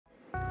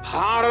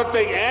भारत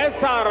एक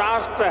ऐसा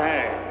राष्ट्र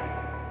है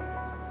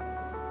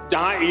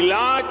जहां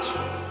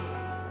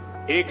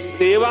इलाज एक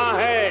सेवा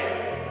है,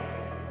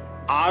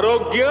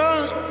 आरोग्य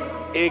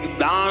एक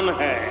दान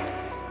है,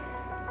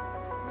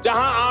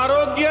 जहां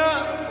आरोग्य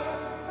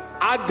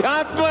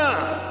आध्यात्म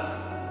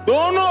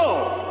दोनों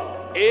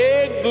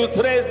एक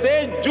दूसरे से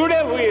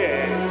जुड़े हुए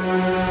हैं।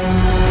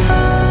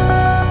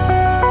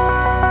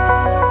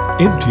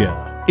 India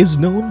is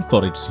known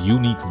for its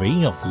unique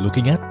way of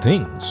looking at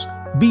things,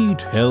 be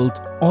it health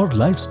or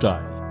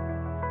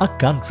lifestyle. A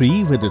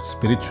country with its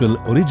spiritual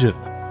origin,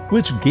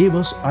 which gave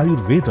us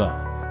Ayurveda,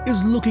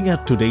 is looking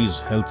at today's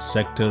health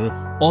sector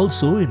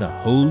also in a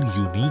whole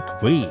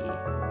unique way.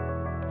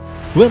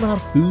 When our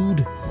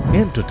food,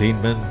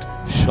 entertainment,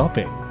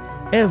 shopping,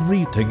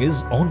 everything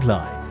is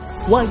online,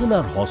 why will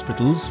our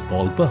hospitals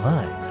fall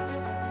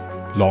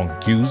behind? Long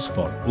queues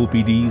for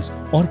OPDs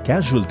or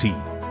casualty,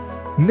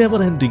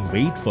 never-ending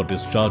wait for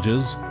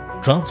discharges,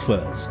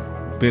 transfers,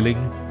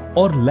 billing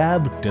or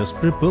lab test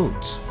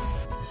reports.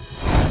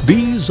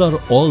 These are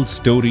all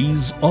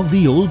stories of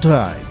the old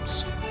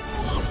times.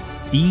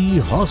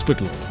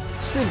 E-Hospital,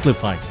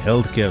 simplified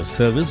healthcare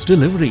service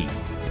delivery,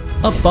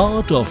 a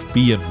part of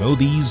PM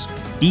Modi's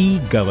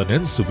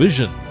e-governance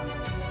vision.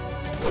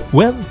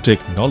 When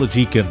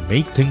technology can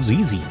make things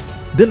easy,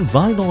 then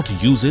why not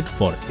use it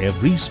for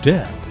every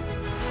step?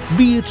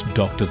 Be it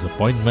doctor's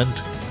appointment,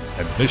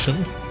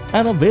 admission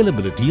and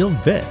availability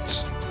of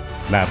beds,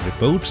 lab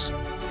reports,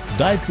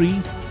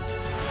 dietary,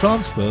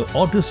 transfer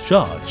or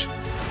discharge,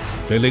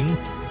 billing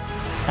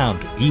and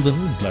even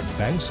blood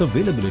banks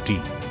availability.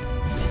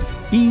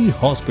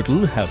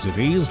 E-Hospital has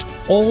erased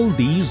all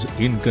these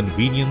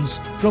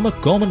inconveniences from a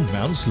common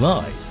man's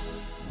life.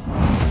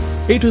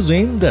 It is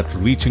aimed at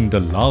reaching the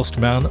last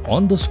man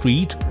on the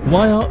street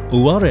via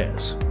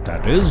ORS,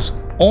 that is,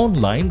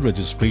 online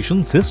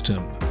registration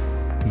system.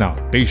 Now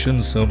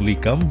patients only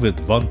come with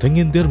one thing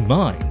in their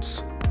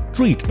minds: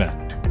 treatment.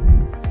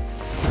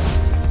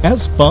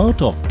 As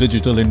part of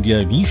Digital India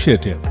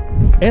initiative,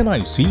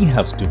 NIC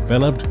has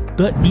developed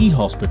the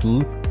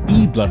e-hospital,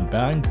 e-blood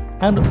bank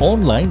and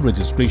online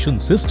registration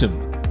system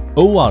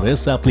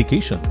ORS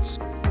applications.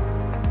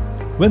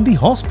 When the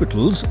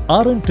hospitals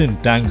aren't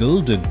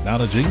entangled in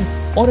managing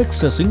or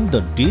accessing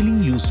the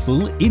daily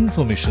useful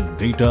information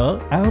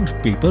data and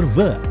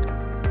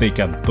paperwork, they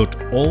can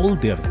put all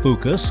their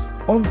focus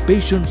on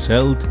patients'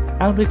 health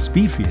and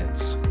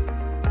experience.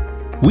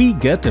 We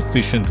get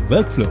efficient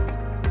workflow,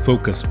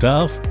 focused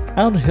staff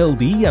and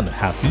healthy and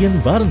happy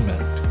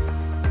environment.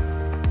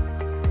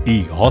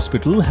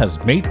 E-Hospital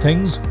has made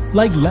things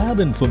like lab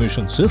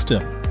information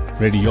system,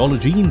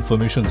 radiology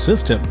information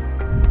system,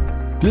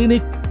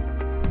 clinic,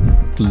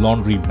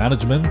 laundry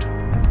management,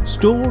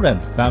 store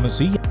and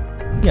pharmacy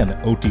and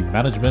OT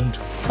management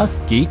a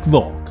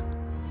cakewalk.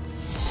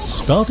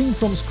 Starting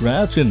from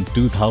scratch in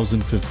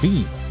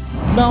 2015,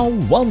 now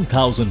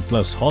 1,000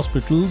 plus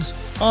hospitals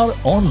are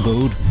on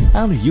board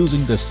and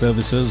using the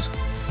services,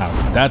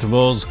 and that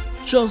was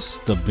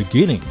just the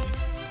beginning.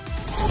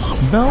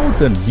 Now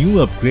the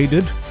new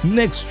upgraded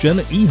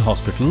next-gen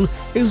e-hospital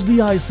is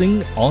the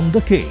icing on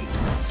the cake,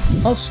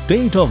 a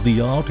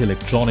state-of-the-art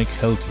electronic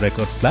health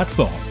record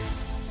platform.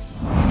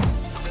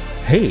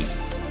 Hey,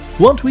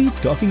 weren't we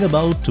talking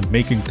about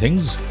making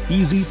things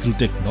easy through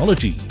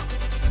technology?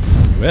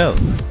 Well,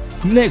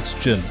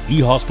 next-gen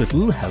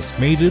e-hospital has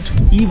made it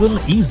even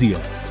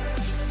easier.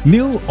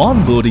 New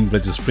onboarding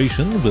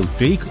registration will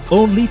take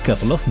only a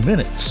couple of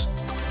minutes,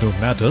 no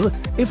matter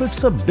if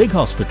it's a big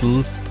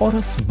hospital or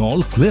a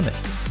small clinic.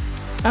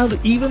 And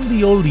even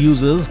the old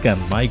users can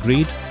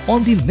migrate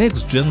on the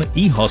next-gen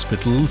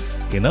e-hospital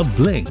in a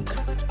blink.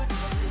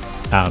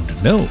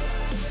 And no,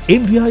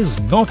 India is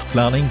not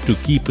planning to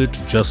keep it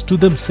just to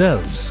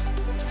themselves.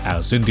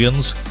 As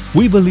Indians,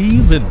 we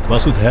believe in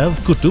Vasudhaiv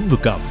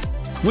Kutumbakam,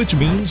 which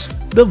means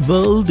the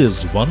world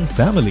is one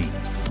family.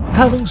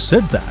 Having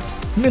said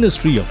that,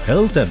 Ministry of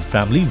Health and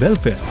Family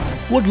Welfare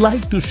would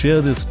like to share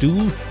this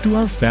tool to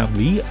our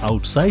family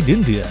outside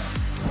India.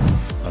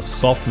 A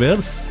software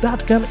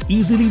that can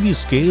easily be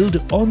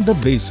scaled on the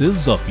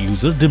basis of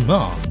user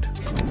demand.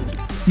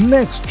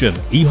 Next-gen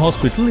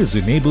e-hospital is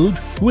enabled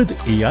with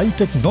AI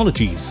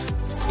technologies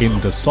in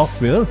the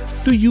software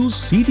to use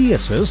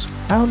CDSS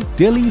and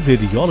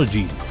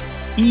teleradiology,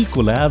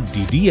 Ecolab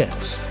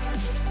DDS.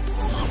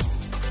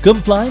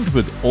 Compliant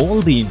with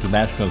all the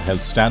international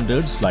health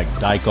standards like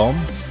DICOM,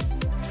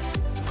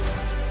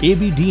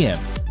 ABDM,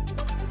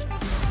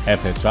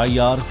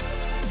 FHIR,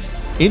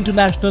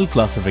 International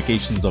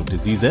Classifications of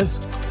Diseases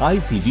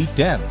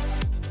ICD-10,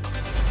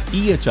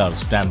 EHR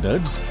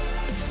standards,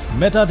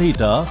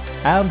 metadata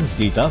and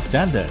data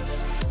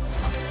standards,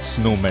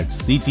 SNOMED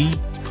CT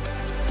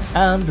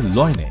and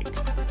Loinic.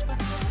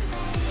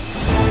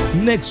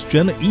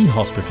 Next-gen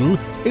e-hospital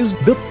is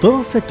the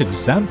perfect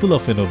example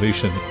of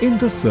innovation in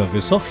the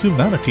service of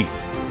humanity.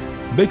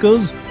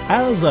 Because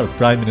as our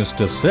Prime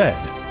Minister said,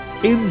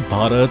 in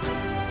Bharat,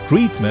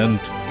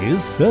 treatment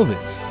is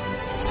service.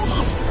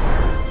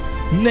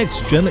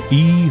 Next-gen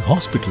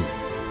e-hospital,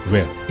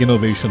 where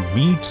innovation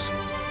meets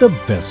the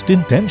best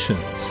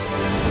intentions.